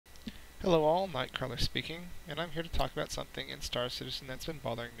Hello all, Nightcrawler speaking, and I'm here to talk about something in Star Citizen that's been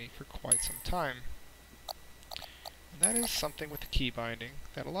bothering me for quite some time. And that is something with the key binding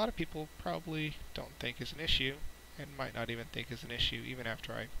that a lot of people probably don't think is an issue, and might not even think is an issue even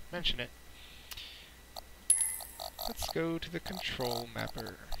after I mention it. Let's go to the control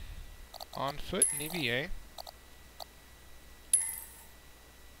mapper. On foot in EVA.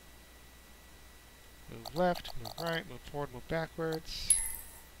 Move left, move right, move forward, move backwards.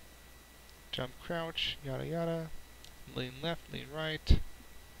 Jump, crouch, yada yada. Lean left, lean right.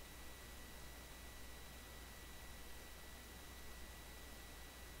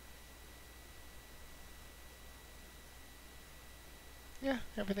 Yeah,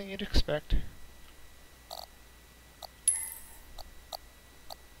 everything you'd expect.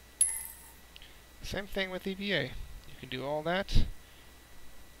 Same thing with EVA. You can do all that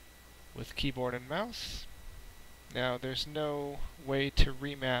with keyboard and mouse. Now, there's no way to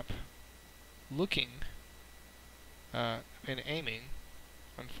remap looking and aiming,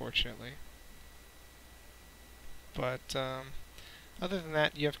 unfortunately. But other than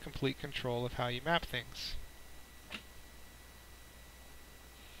that, you have complete control of how you map things.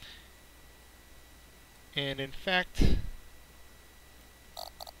 And in fact,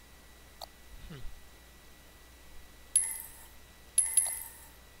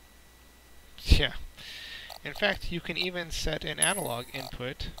 yeah. In fact, you can even set an analog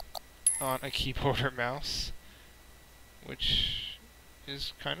input on a keyboard or mouse, which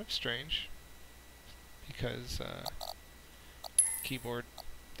is kind of strange because keyboard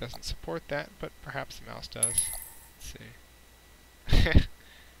doesn't support that, but perhaps the mouse does. Let's see.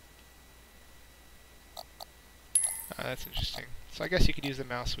 That's interesting. So I guess you could use a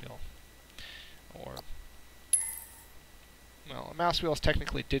mouse wheel, or well, a mouse wheel is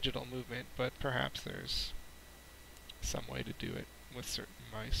technically digital movement, but perhaps there's some way to do it with certain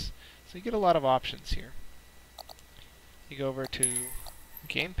mice. So you get a lot of options here. You go over to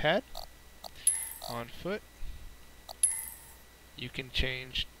gamepad, on foot. You can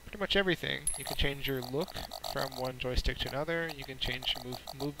change pretty much everything. You can change your look from one joystick to another. You can change your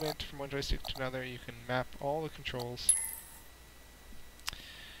movement from one joystick to another. You can map all the controls.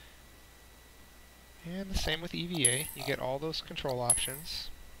 And the same with EVA. You get all those control options.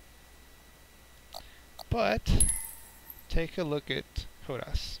 But take a look at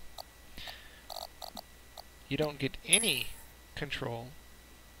HOTAS. You don't get any control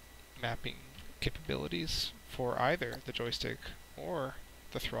mapping capabilities for either the joystick or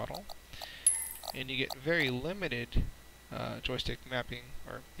the throttle, and you get very limited joystick mapping,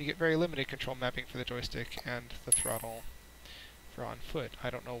 or you get very limited control mapping for the joystick and the throttle for on foot. I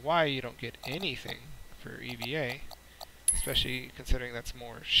don't know why you don't get anything for EVA, especially considering that's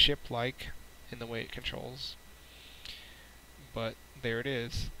more ship-like in the way it controls, but there it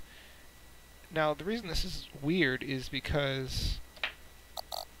is. Now, the reason this is weird is because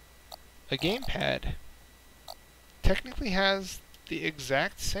a gamepad technically has the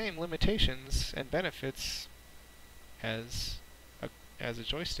exact same limitations and benefits as a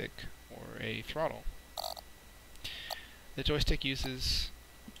joystick or a throttle. The joystick uses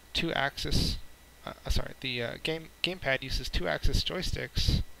two-axis. The gamepad uses two-axis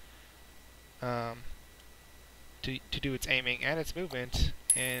joysticks to do its aiming and its movement.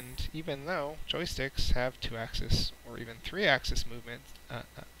 And even though joysticks have two-axis or even three-axis movement,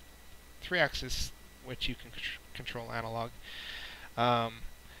 three-axis, which you can control analog,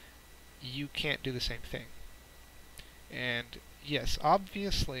 you can't do the same thing. And yes,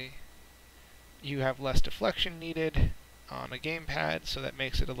 obviously, you have less deflection needed on a gamepad, so that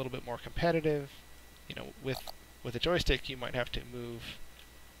makes it a little bit more competitive. You know, with a joystick, you might have to move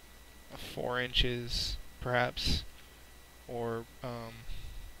 4 inches, perhaps, or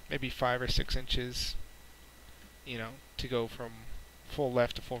maybe 5 or 6 inches, you know, to go from full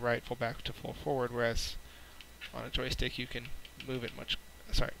left to full right, full back to full forward, whereas on a joystick you can move it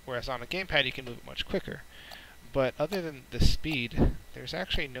whereas on a gamepad you can move it much quicker. But other than the speed, there's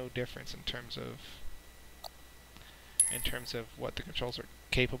actually no difference in terms of what the controls are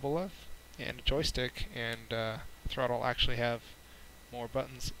capable of. And a joystick and throttle actually have more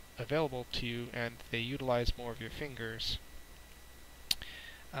buttons available to you, and they utilize more of your fingers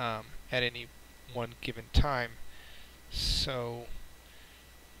at any one given time. So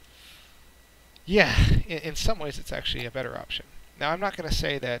yeah, in some ways it's actually a better option. Now, I'm not going to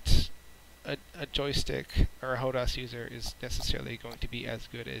say that a joystick or a HOTAS user is necessarily going to be as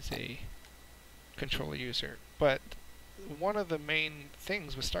good as a controller user, but one of the main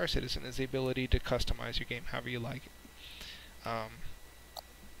things with Star Citizen is the ability to customize your game however you like it.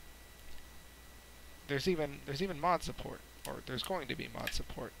 There's even mod support. or there's going to be mod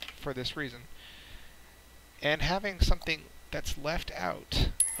support for this reason. And having something that's left out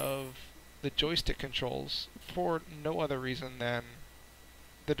of the joystick controls for no other reason than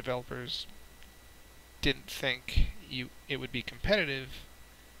the developers didn't think it would be competitive,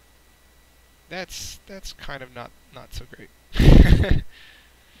 that's kind of not so great.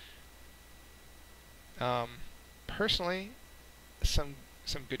 Personally, some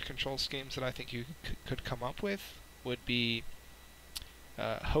good control schemes that I think you could come up with would be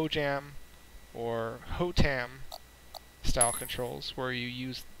Hojam or Hotam style controls, where you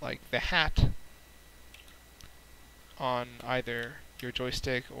use like the hat on either your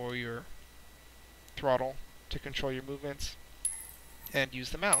joystick or your throttle to control your movements, and use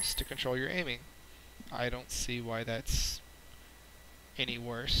the mouse to control your aiming. I don't see why that's any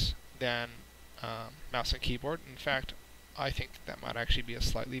worse than mouse and keyboard. In fact, I think that might actually be a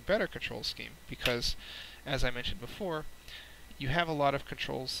slightly better control scheme, because, as I mentioned before, you have a lot of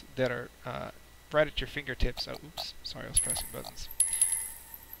controls that are right at your fingertips. Oh, oops, sorry, I was pressing buttons.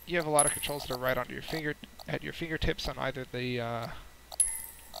 You have a lot of controls that are right onto your fingertips on either the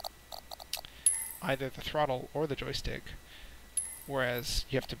throttle or the joystick, whereas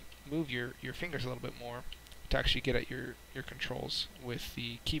you have to move your fingers a little bit more to actually get at your controls with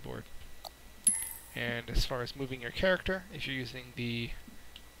the keyboard. And as far as moving your character, if you're using the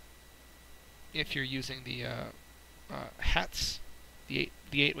hats, the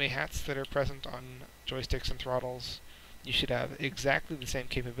eight-way hats that are present on joysticks and throttles, you should have exactly the same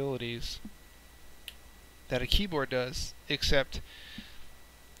capabilities that a keyboard does, except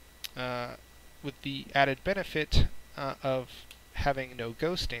with the added benefit of having no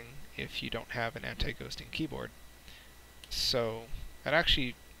ghosting if you don't have an anti-ghosting keyboard. So that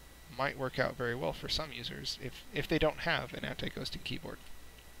actually might work out very well for some users if they don't have an anti-ghosting keyboard.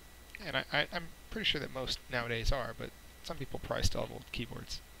 And I'm pretty sure that most nowadays are, but some people probably still have old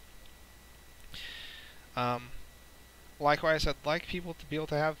keyboards. Likewise, I'd like people to be able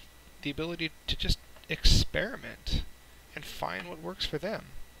to have the ability to just experiment and find what works for them.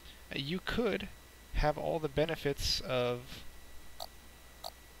 You could have all the benefits of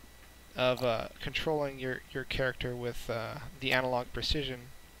controlling your character with the analog precision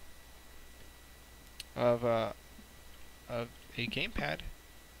of a gamepad,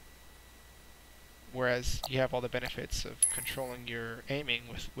 whereas you have all the benefits of controlling your aiming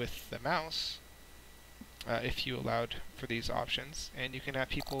with the mouse, if you allowed for these options. And you can have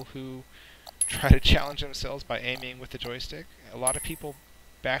people who try to challenge themselves by aiming with the joystick. A lot of people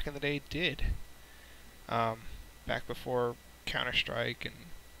back in the day did, back before Counter-Strike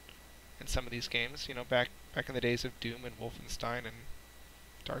and some of these games, you know, back in the days of Doom and Wolfenstein and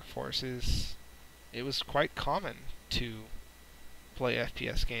Dark Forces, it was quite common to play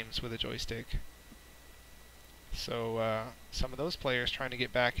FPS games with a joystick. So some of those players trying to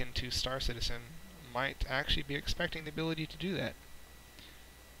get back into Star Citizen might actually be expecting the ability to do that.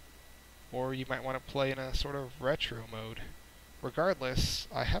 Or you might want to play in a sort of retro mode. Regardless,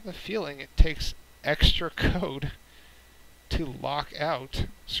 I have a feeling it takes extra code to lock out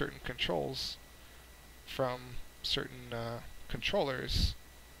certain controls from certain controllers,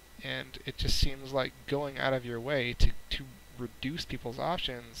 and it just seems like going out of your way to reduce people's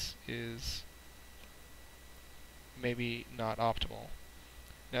options is maybe not optimal.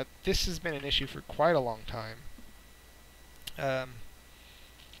 Now, this has been an issue for quite a long time. I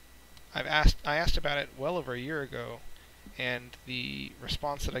asked about it well over a year ago, and the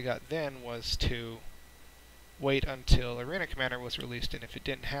response that I got then was to wait until Arena Commander was released, and if it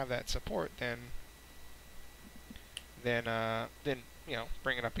didn't have that support, then you know,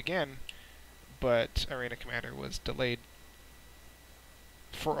 bring it up again. But Arena Commander was delayed,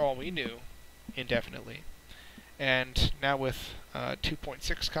 for all we knew, indefinitely. And now with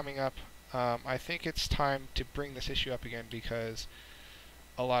 2.6 coming up, I think it's time to bring this issue up again, because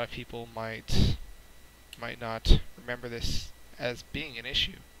a lot of people might not remember this as being an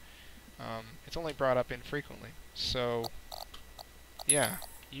issue. It's only brought up infrequently. So, yeah,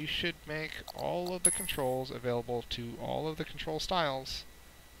 you should make all of the controls available to all of the control styles.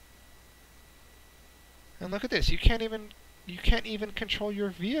 And look at this, you can't even control your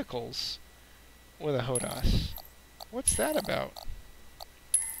vehicles with a HOTAS. What's that about?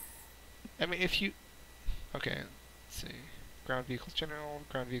 I mean, if you... Okay, let's see. Ground vehicles general,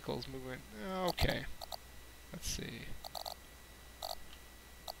 ground vehicles movement. Okay. Let's see.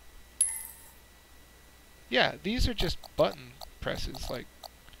 Yeah, these are just button presses. Like,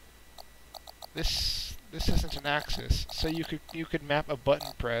 this isn't an axis, so you could map a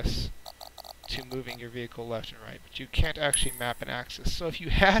button press to moving your vehicle left and right, but you can't actually map an axis. So if you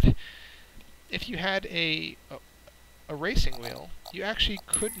had a a racing wheel, you actually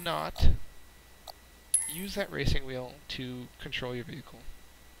could not use that racing wheel to control your vehicle.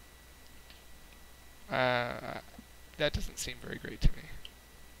 That doesn't seem very great to me.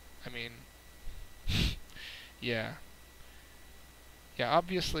 I mean, yeah. Yeah,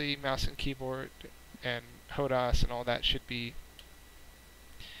 obviously mouse and keyboard and HOTAS and all that should be,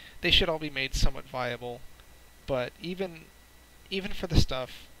 they should all be made somewhat viable, but even for the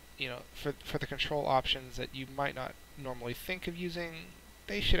stuff, you know, for the control options that you might not normally think of using,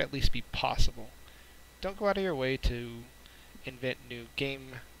 they should at least be possible. Don't go out of your way to invent new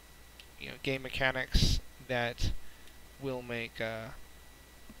game mechanics that will make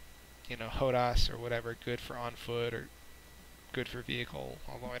HOTAS or whatever good for on foot or good for vehicle,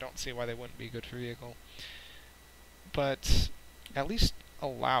 although I don't see why they wouldn't be good for vehicle. But at least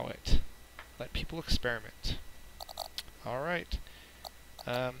allow it. Let people experiment. Alright.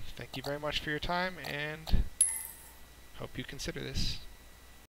 Thank you very much for your time, and hope you consider this.